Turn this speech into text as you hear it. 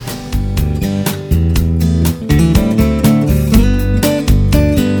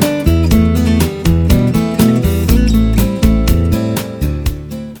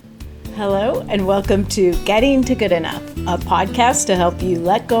welcome to Getting to Good Enough, a podcast to help you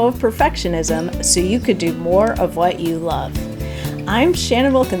let go of perfectionism so you could do more of what you love. I'm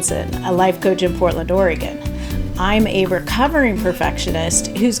Shannon Wilkinson, a life coach in Portland, Oregon. I'm a recovering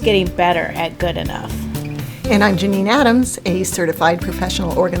perfectionist who's getting better at good enough. And I'm Janine Adams, a certified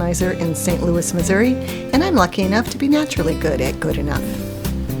professional organizer in St. Louis, Missouri, and I'm lucky enough to be naturally good at good enough.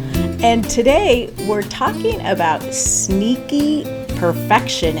 And today we're talking about sneaky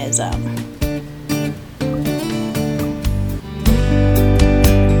perfectionism.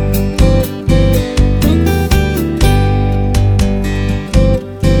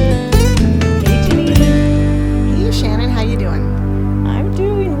 Hey Janine. Hey Shannon, how you doing? I'm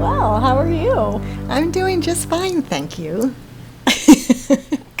doing well. How are you? I'm doing just fine, thank you.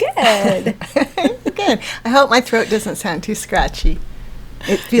 Good. Good. I hope my throat doesn't sound too scratchy.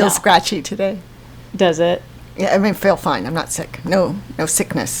 It feels No. scratchy today. Does it? Yeah, I feel fine. I'm not sick. No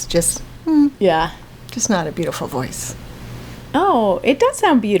sickness. Just Yeah. not a beautiful voice. Oh, it does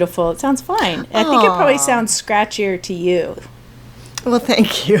sound beautiful. It sounds fine. I think it probably Aw. sounds scratchier to you. Well,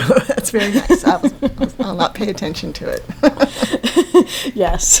 thank you. That's very nice. I'll not pay attention to it.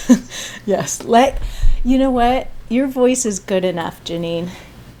 Yes. Yes. You know what? Your voice is good enough, Janine.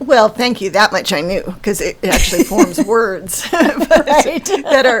 Well, thank you. That much I knew, because it actually forms words Right.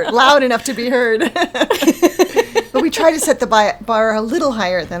 that are loud enough to be heard. But we try to set the bar a little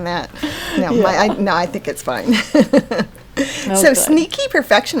higher than that. No, Yeah. I think it's fine. Oh, So good. sneaky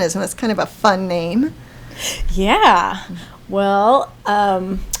perfectionism is kind of a fun name. Yeah. Well,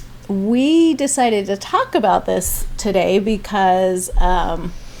 we decided to talk about this today because,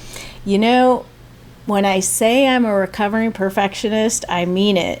 when I say I'm a recovering perfectionist, I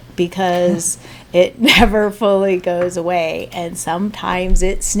mean it because it never fully goes away and sometimes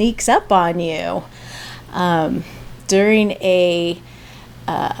it sneaks up on you. During a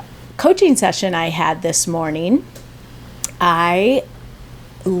coaching session I had this morning, I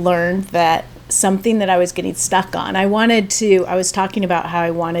learned that something that I was getting stuck on. I was talking about how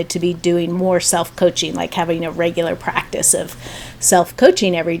I wanted to be doing more self-coaching, like having a regular practice of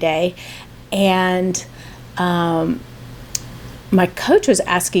self-coaching every day. And my coach was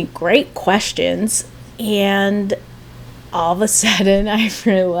asking great questions, and all of a sudden I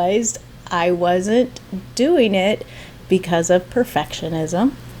realized I wasn't doing it because of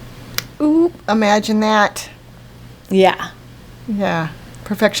perfectionism. Ooh, imagine that. Yeah. Yeah.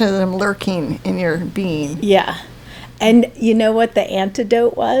 Perfectionism lurking in your being. Yeah. And you know what the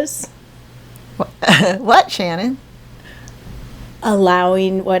antidote was? What, Shannon?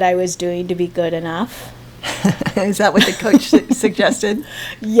 Allowing what I was doing to be good enough. Is that what the coach suggested?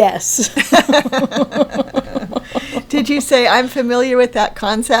 Yes. Did you say, I'm familiar with that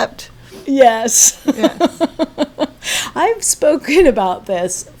concept? Yes. Yes. I've spoken about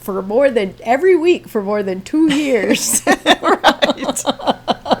this every week for more than 2 years. Right.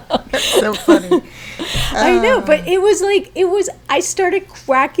 That's so funny. I know, but I started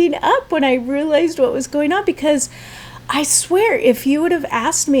cracking up when I realized what was going on, because I swear if you would have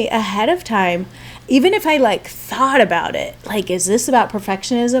asked me ahead of time, even if I thought about it, is this about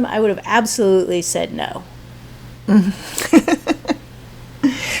perfectionism? I would have absolutely said no.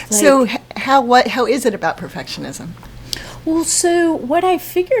 So how is it about perfectionism? Well, so what I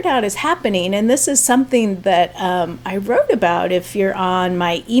figured out is happening, and this is something that I wrote about. If you're on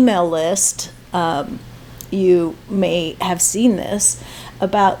my email list, you may have seen this,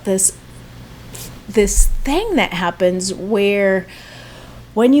 about this thing that happens where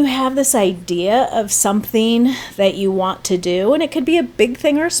when you have this idea of something that you want to do, and it could be a big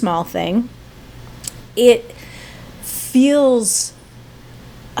thing or a small thing, it feels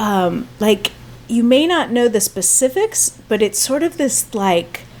like you may not know the specifics, but it's sort of this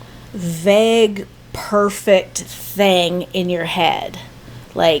vague, perfect thing in your head.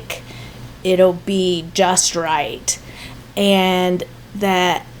 It'll be just right. And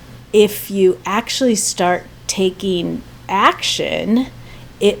that if you actually start taking action,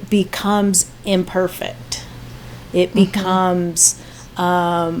 it becomes imperfect. It becomes,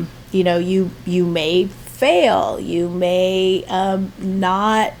 you may fail. You may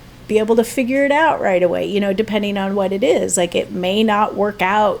not be able to figure it out right away, depending on what it is. It may not work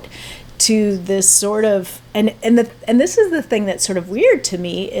out to this sort of, and this is the thing that's sort of weird to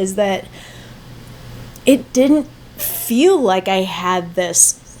me, is that it didn't feel like I had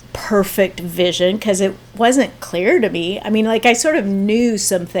this perfect vision, because it wasn't clear to me. I mean, I sort of knew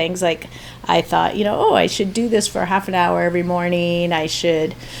some things. I thought, I should do this for half an hour every morning. I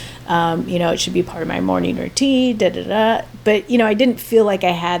should, it should be part of my morning routine, But, I didn't feel like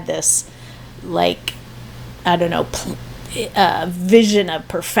I had this, I don't know, vision of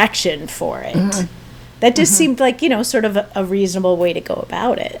perfection for it. That just seemed like, sort of a reasonable way to go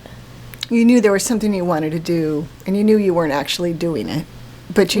about it. You knew there was something you wanted to do, and you knew you weren't actually doing it,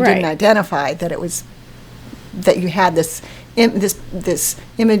 but you didn't Right. identify that that you had this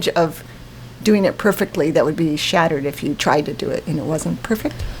image of doing it perfectly that would be shattered if you tried to do it and it wasn't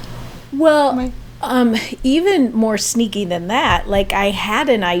perfect. Well, Right. even more sneaky than that, like I had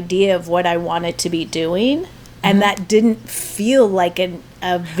an idea of what I wanted to be doing, and that didn't feel like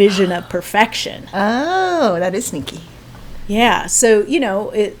a vision of perfection. Oh, that is sneaky. Yeah. So,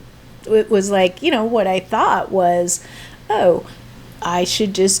 it was like, what I thought was, oh, I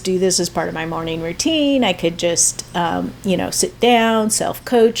should just do this as part of my morning routine. I could just, sit down,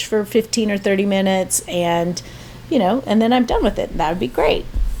 self-coach for 15 or 30 minutes and, and then I'm done with it. And that would be great.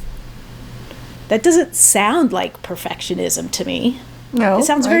 That doesn't sound like perfectionism to me. No, It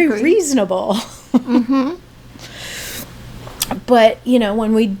sounds I very agree. reasonable. But,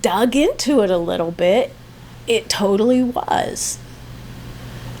 when we dug into it a little bit, it totally was.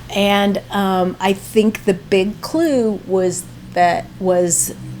 And I think the big clue was that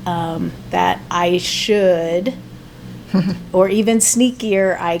I should, or even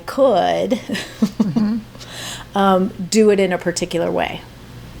sneakier, I could do it in a particular way.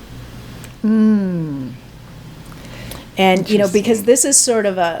 And because this is sort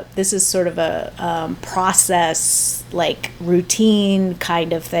of a process, like routine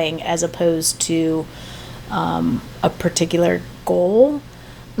kind of thing, as opposed to a particular goal.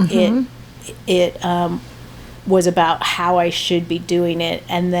 It was about how I should be doing it,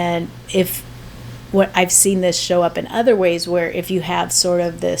 and then what I've seen this show up in other ways, where if you have sort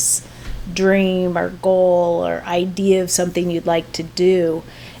of this dream or goal or idea of something you'd like to do,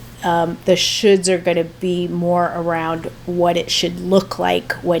 the shoulds are going to be more around what it should look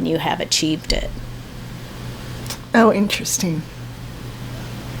like when you have achieved it. Oh, interesting.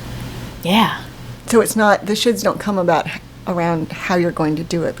 Yeah. So it's not, the shoulds don't come around how you're going to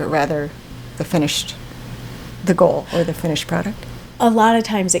do it, but rather the goal or the finished product. A lot of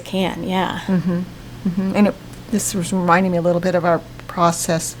times it can, yeah. And this was reminding me a little bit of our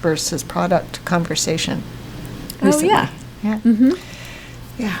process versus product conversation. Oh, yeah. Yeah.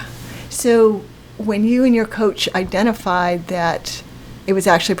 Yeah. So when you and your coach identified that it was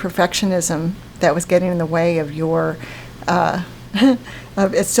actually perfectionism that was getting in the way of your,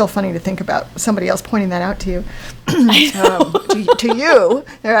 it's still funny to think about somebody else pointing that out to you, to you,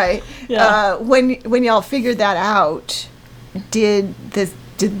 right? Yeah. When y'all figured that out, did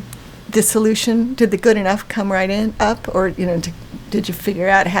the solution, did the good enough come right up, or did you figure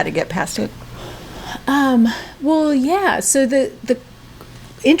out how to get past it? Well, yeah. So the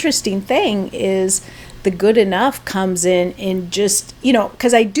interesting thing is the good enough comes in just,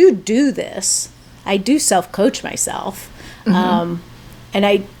 because I do this. I do self-coach myself. And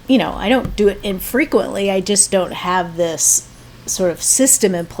I don't do it infrequently. I just don't have this sort of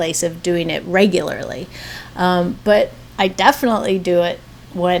system in place of doing it regularly. But I definitely do it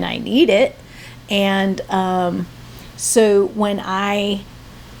when I need it. And so when I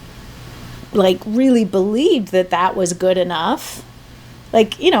really believed that was good enough,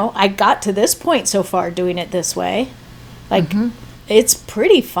 I got to this point so far doing it this way. It's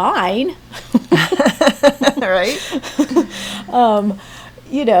pretty fine. Right?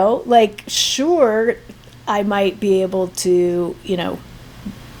 Sure, I might be able to,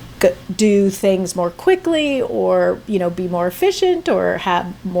 do things more quickly, or, be more efficient, or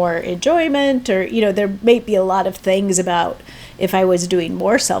have more enjoyment, or, there may be a lot of things about if I was doing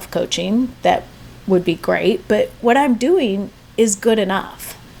more self-coaching that would be great, but what I'm doing is good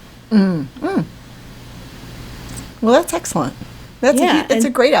enough. Well, that's excellent. That's a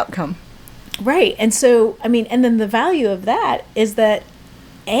great outcome. Right. And so, and then the value of that is that,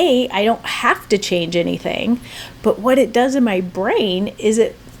 I don't have to change anything, but what it does in my brain is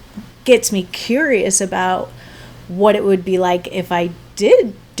it gets me curious about what it would be like if I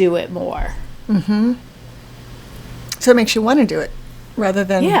did do it more. So it makes you want to do it rather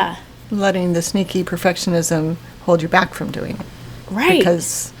than Yeah. letting the sneaky perfectionism hold you back from doing it. Right.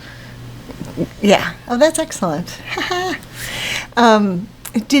 Because, yeah. Oh, that's excellent.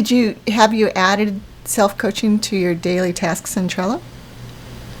 Have you added self-coaching to your daily tasks in Trello?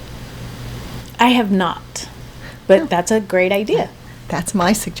 I have not, but that's a great idea. That's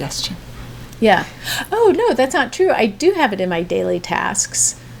my suggestion. Yeah. Oh, no, that's not true. I do have it in my daily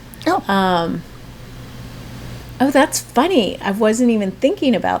tasks. Oh. Oh, that's funny. I wasn't even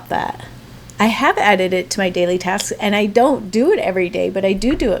thinking about that. I have added it to my daily tasks, and I don't do it every day, but I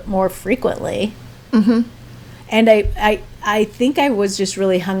do it more frequently. And I think I was just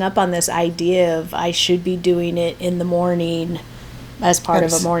really hung up on this idea of I should be doing it in the morning as part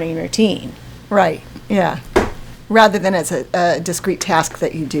of a morning routine. Right, yeah. Rather than as a discrete task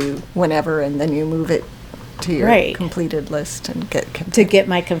that you do whenever and then you move it to your completed list and get to get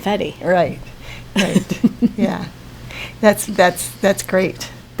my confetti. Right. Yeah. That's great.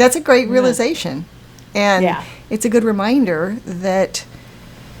 That's a great realization. And it's a good reminder that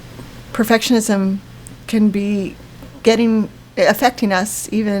perfectionism can be affecting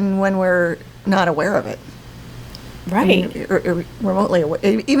us even when we're not aware of it. Right. I mean, or remotely aware.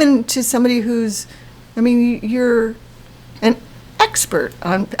 Even to somebody who's, you're an expert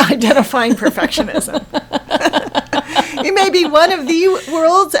on identifying perfectionism. You may be one of the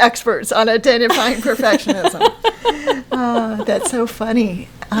world's experts on identifying perfectionism. That's so funny.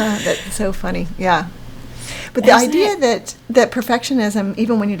 That's so funny. Yeah. But the idea that perfectionism,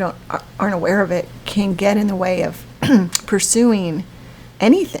 even when you aren't aware of it, can get in the way of pursuing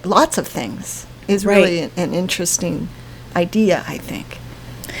anything, lots of things, is really an interesting idea, I think.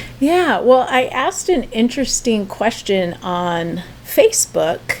 Yeah. Well, I asked an interesting question on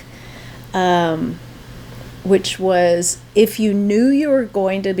Facebook, which was, if you knew you were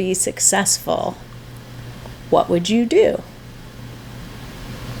going to be successful, what would you do?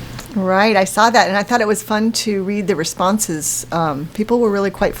 Right, I saw that, and I thought it was fun to read the responses. People were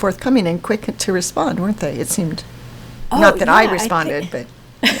really quite forthcoming and quick to respond, weren't they? It seemed. Not that I responded, but.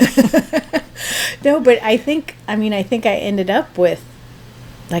 No, but I think I ended up with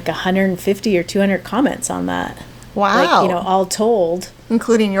like 150 or 200 comments on that. Wow. Like, all told.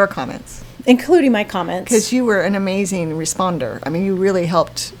 Including your comments. Including my comments. Because you were an amazing responder. I mean, you really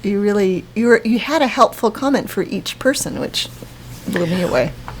helped. You had a helpful comment for each person, which blew me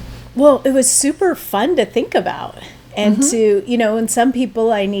away. Well, it was super fun to think about. And to, and some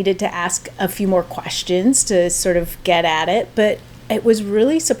people I needed to ask a few more questions to sort of get at it. But it was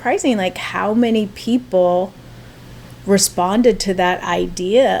really surprising, like, how many people responded to that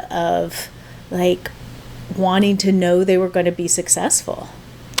idea of, like, wanting to know they were going to be successful.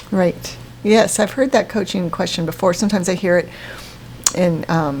 Right. Yes, I've heard that coaching question before. Sometimes I hear it in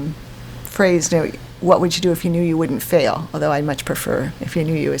phrased, what would you do if you knew you wouldn't fail? Although I much prefer if you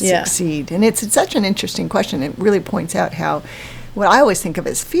knew you would succeed. And it's such an interesting question. It really points out how what I always think of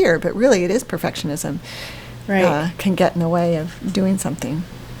as fear, but really it is perfectionism, can get in the way of doing something.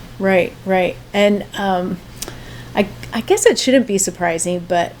 Right. And I guess it shouldn't be surprising,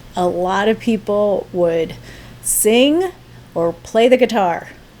 but a lot of people would sing or play the guitar.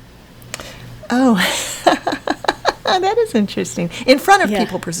 Oh, that is interesting. In front of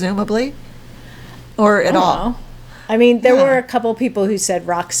people, presumably. Or at all? I mean, there were a couple people who said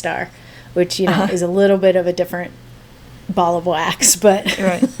rock star, which, is a little bit of a different ball of wax. But,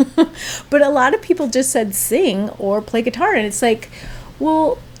 but a lot of people just said sing or play guitar. And it's like,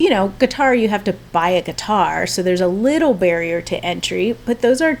 well, guitar, you have to buy a guitar. So there's a little barrier to entry. But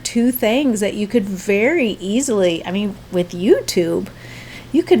those are two things that you could very easily, with YouTube,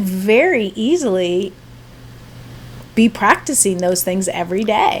 you could very easily be practicing those things every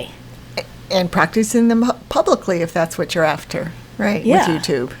day. And practicing them publicly if that's what you're after, right? Yeah. With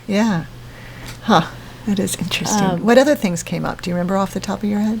YouTube. Yeah. Huh. That is interesting. What other things came up? Do you remember off the top of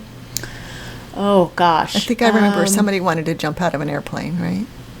your head? Oh, gosh. I think I remember somebody wanted to jump out of an airplane, right?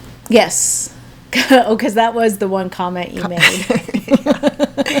 Yes. Because that was the one comment you made.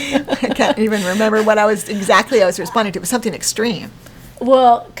 I can't even remember what I was responding to. It was something extreme.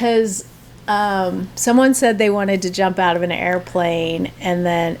 Well, because someone said they wanted to jump out of an airplane, and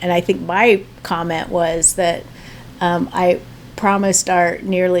I think my comment was that I promised our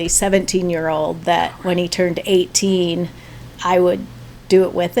nearly 17-year-old that when he turned 18, I would do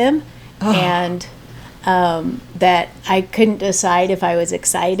it with him, and that I couldn't decide if I was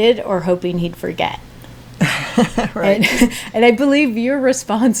excited or hoping he'd forget. Right. And I believe your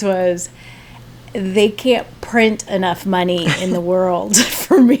response was, they can't print enough money in the world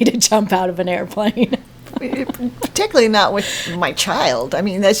for me to jump out of an airplane. Particularly not with my child.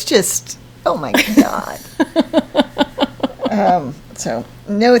 That's just, oh my God. So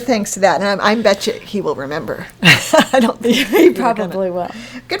no thanks to that. And I bet you he will remember. I don't think he probably will.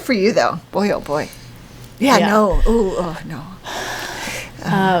 Good for you, though. Boy, oh boy. Yeah. No. Ooh, oh, no.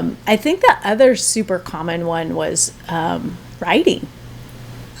 I think the other super common one was writing.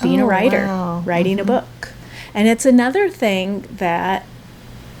 Being a writer, writing a book. And it's another thing that,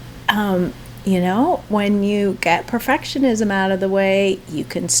 when you get perfectionism out of the way, you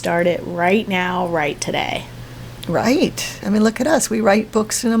can start it right now, right today. Right. Look at us. We write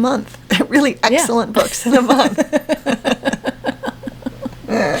books in a month. Really excellent books in a month.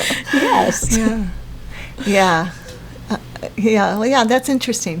 Yes. Yeah. Yeah. Yeah, well, yeah, that's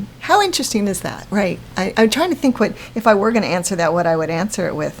interesting. How interesting is that? Right. I'm trying to think what, if I were going to answer that, what I would answer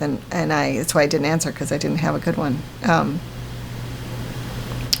it with, and that's why I didn't answer, because I didn't have a good one.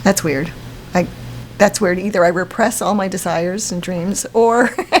 That's weird. That's weird. Either I repress all my desires and dreams,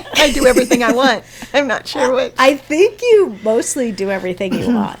 or I do everything I want. I'm not sure which. I think you mostly do everything you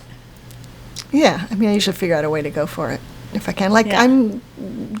want. Yeah, I mean, I usually figure out a way to go for it if I can. Like, Yeah. I'm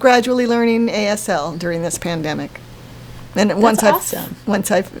gradually learning ASL during this pandemic. And once awesome.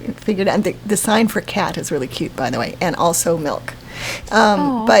 I've figured out, the sign for cat is really cute, by the way, and also milk.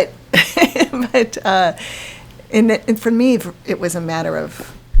 Aw. But and for me, it was a matter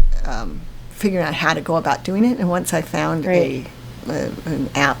of figuring out how to go about doing it. And once I found Great. an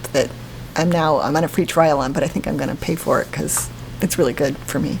app that I'm on a free trial on, but I think I'm going to pay for it because it's really good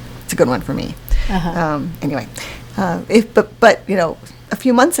for me. It's a good one for me. Anyway, but you know, a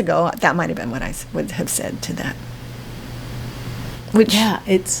few months ago, that might have been what I would have said to that. Which, Yeah,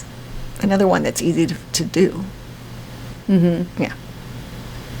 it's another one that's easy to do. mm-hmm. Yeah.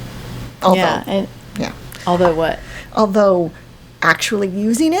 Although, Yeah, and yeah. although what? Although actually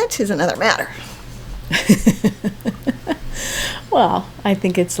using it is another matter. Well, I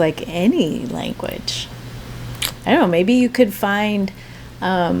think it's like any language. I don't know, maybe you could find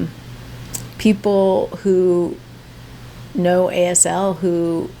people who know ASL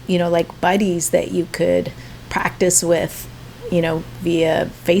who, you know, like buddies that you could practice with, you know, via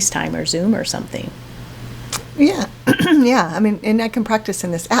FaceTime or Zoom or something. Yeah. Yeah. I mean, and I can practice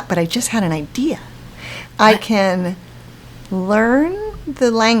in this app, but I just had an idea. I can learn the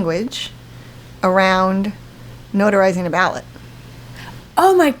language around notarizing a ballot.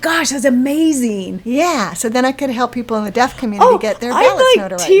 Oh my gosh, that's amazing. Yeah. So then I could help people in the deaf community get their ballots I'm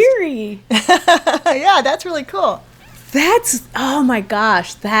like notarized. teary. Yeah, that's really cool. Oh my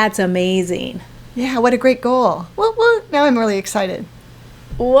gosh, that's amazing. Yeah, what a great goal. Well, now I'm really excited.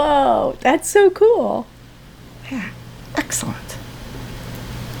 Whoa, that's so cool. Yeah, excellent.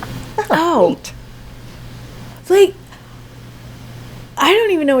 Oh. Neat. Like, I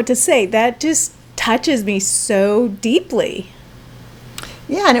don't even know what to say. That just touches me so deeply.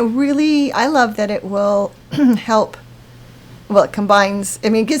 Yeah, and I love that it will help. Well, it combines, I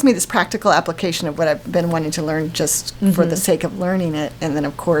mean, it gives me this practical application of what I've been wanting to learn just for the sake of learning it. And then,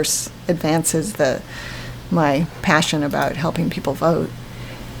 of course, advances my passion about helping people vote.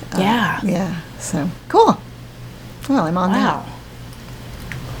 Yeah. Yeah, so cool. Well, I'm on Wow.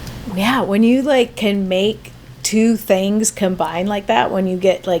 Yeah, when you like can make two things combine like that, when you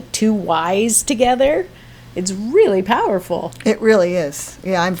get like two Y's together, it's really powerful. that. It really is.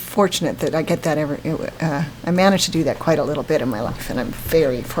 Yeah, I'm fortunate that I get that I manage to do that quite a little bit in my life, and I'm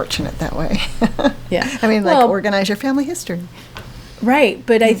very fortunate that way. Yeah. I mean, like, Well, organize your family history. Right,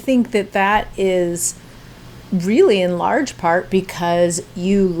 but I think that is really in large part because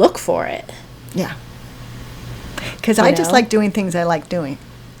you look for it. Yeah. Because You I just know? like doing things I like doing.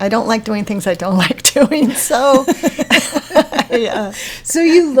 I don't like doing things I don't like doing. So, yeah. So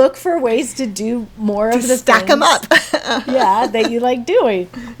you look for ways to do more of the Stack them things, up. yeah, that you like doing.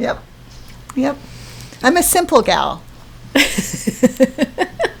 Yep. Yep. I'm a simple gal.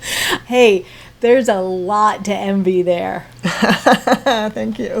 Hey, there's a lot to envy there.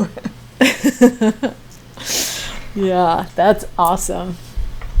 Thank you. Yeah, that's awesome.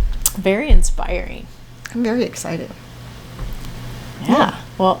 Very inspiring. I'm very excited. Yeah.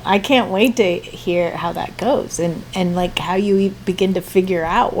 Well, I can't wait to hear how that goes and like how you begin to figure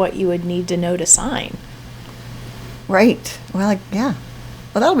out what you would need to know to sign. Right. Well, yeah.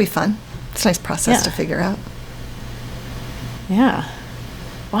 Well, that'll be fun. It's a nice process Yeah. to figure out. Yeah.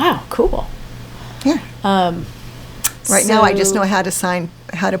 Wow, cool. Yeah. Right now, I just so- know how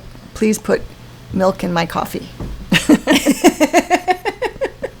to please put milk in my coffee.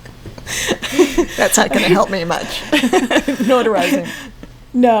 That's not going to help me much. Notarizing.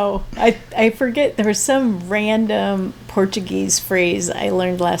 No, I forget. There was some random Portuguese phrase I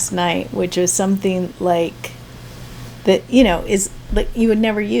learned last night, which was something like that, you know, is like you would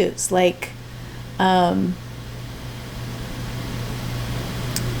never use. Like, it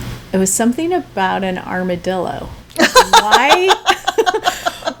was something about an armadillo. Why?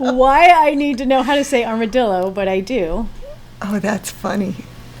 Why I need to know how to say armadillo, but I do. Oh, that's funny.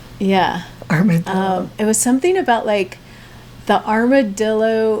 Yeah. Armadillo. It was something about like the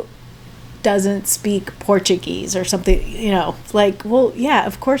armadillo doesn't speak Portuguese or something, you know, like, well, yeah,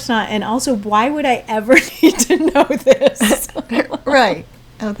 of course not. And also, why would I ever need to know this? Right.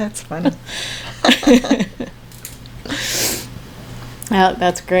 Oh, that's funny. Oh,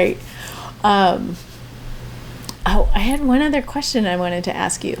 that's great. Oh, I had one other question I wanted to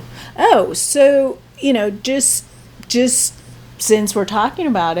ask you. Oh, so just since we're talking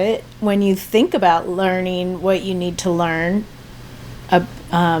about it, when you think about learning what you need to learn,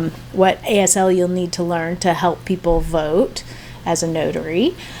 what ASL you'll need to learn to help people vote as a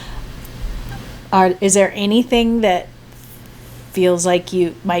notary, is there anything that feels like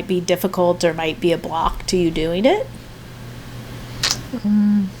you might be difficult or might be a block to you doing it?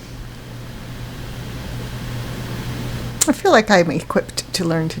 I feel like I'm equipped to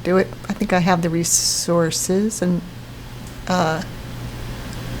learn to do it. I think I have the resources, and I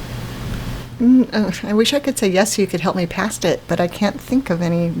wish I could say yes, you could help me past it, but I can't think of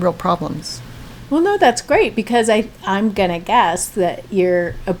any real problems. Well, no, that's great, because I'm going to guess that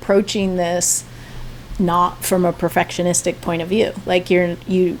you're approaching this not from a perfectionistic point of view. Like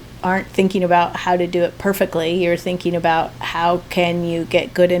you aren't thinking about how to do it perfectly. You're thinking about how can you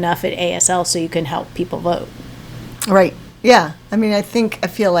get good enough at ASL so you can help people vote. Right. Yeah. I mean, I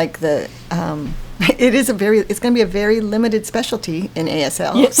feel like it's going to be a very limited specialty in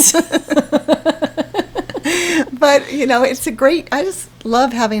ASL. Yes. But, it's I just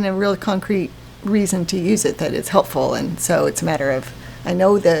love having a real concrete reason to use it, that it's helpful. And so it's a matter of, I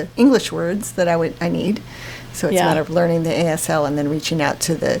know the English words that I need. So it's a matter of learning the ASL and then reaching out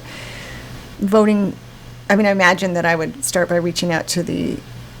to the voting. I mean, I imagine that I would start by reaching out to the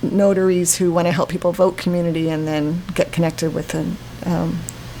notaries who want to help people vote community, and then get connected with the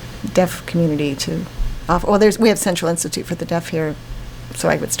deaf community to offer. Well, we have Central Institute for the Deaf here, so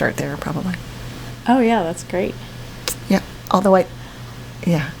I would start there probably. Oh yeah, that's great. Yeah, although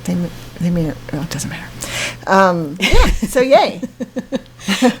they may, well, it doesn't matter. So yay.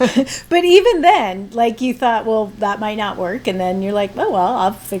 But even then, like, you thought, well, that might not work, and then you're like, oh well,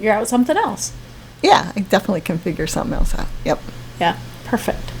 I'll figure out something else. Yeah, I definitely can figure something else out. Yep. Yeah,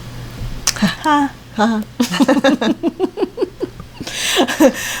 perfect. Ha.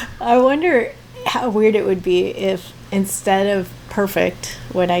 I wonder how weird it would be if instead of perfect,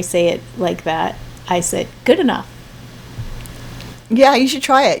 when I say it like that, I said good enough. Yeah, you should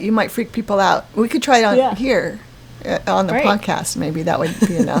try it. You might freak people out. We could try it on here, on the podcast. Maybe that would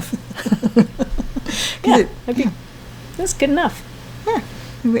be enough. Yeah, that's good enough. Yeah.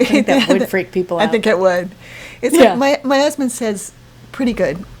 I think that would freak people out. I think it would. It's like my husband says pretty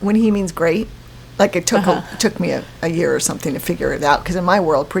good when he means great. Like it took me a year or something to figure it out, because in my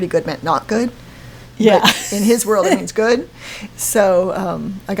world, pretty good meant not good. Yeah. But in his world, it means good.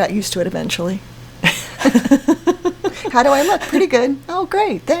 So I got used to it eventually. How do I look? Pretty good. Oh,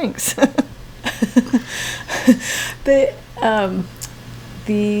 great. Thanks.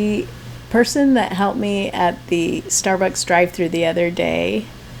 The person that helped me at the Starbucks drive-thru the other day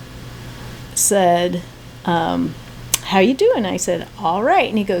said, how you doing? I said, all right.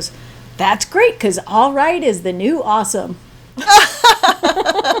 And he goes, that's great, because all right is the new awesome.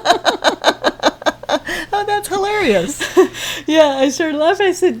 Oh, that's hilarious. Yeah, I started laughing.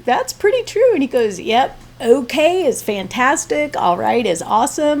 I said, that's pretty true. And he goes, yep, okay is fantastic. All right is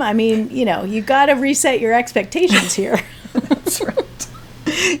awesome. I mean, you got to reset your expectations here. That's right.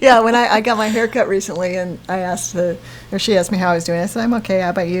 Yeah, when I got my hair cut recently, and I asked she asked me how I was doing. I said, I'm okay. How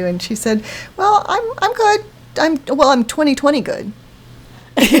about you? And she said, well, I'm good. I'm 2020 good.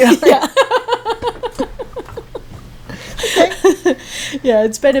 Yeah. Okay. Yeah,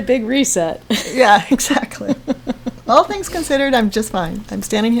 it's been a big reset. Yeah, exactly. All things considered, I'm just fine. I'm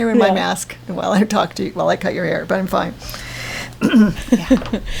standing here in my mask while I talk to you, while I cut your hair, but I'm fine.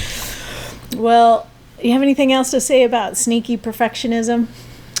 Yeah. Well, you have anything else to say about sneaky perfectionism?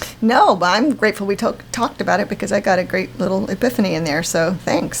 No, but I'm grateful we talked about it, because I got a great little epiphany in there, so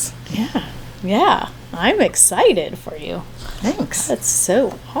thanks. Yeah, I'm excited for you. Thanks. That's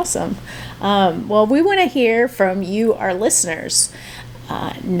so awesome. Well, we want to hear from you, our listeners.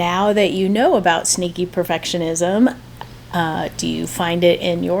 Now that you know about sneaky perfectionism, do you find it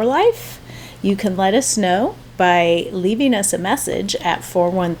in your life? You can let us know by leaving us a message at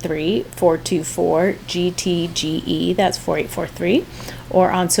 413-424-GTGE, that's 4843,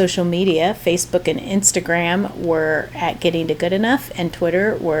 or on social media, Facebook and Instagram, we're at Getting to Good Enough, and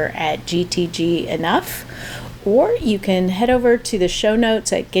Twitter, we're at GTG Enough. Or you can head over to the show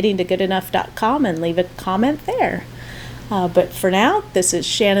notes at gettingtogoodenough.com and leave a comment there. But for now, this is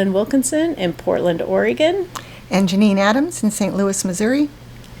Shannon Wilkinson in Portland, Oregon. And Janine Adams in St. Louis, Missouri.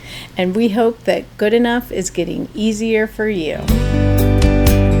 And we hope that good enough is getting easier for you.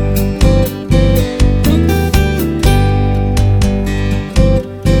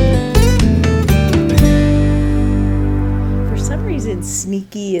 For some reason,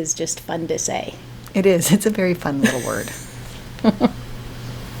 sneaky is just fun to say. It is. It's a very fun little word.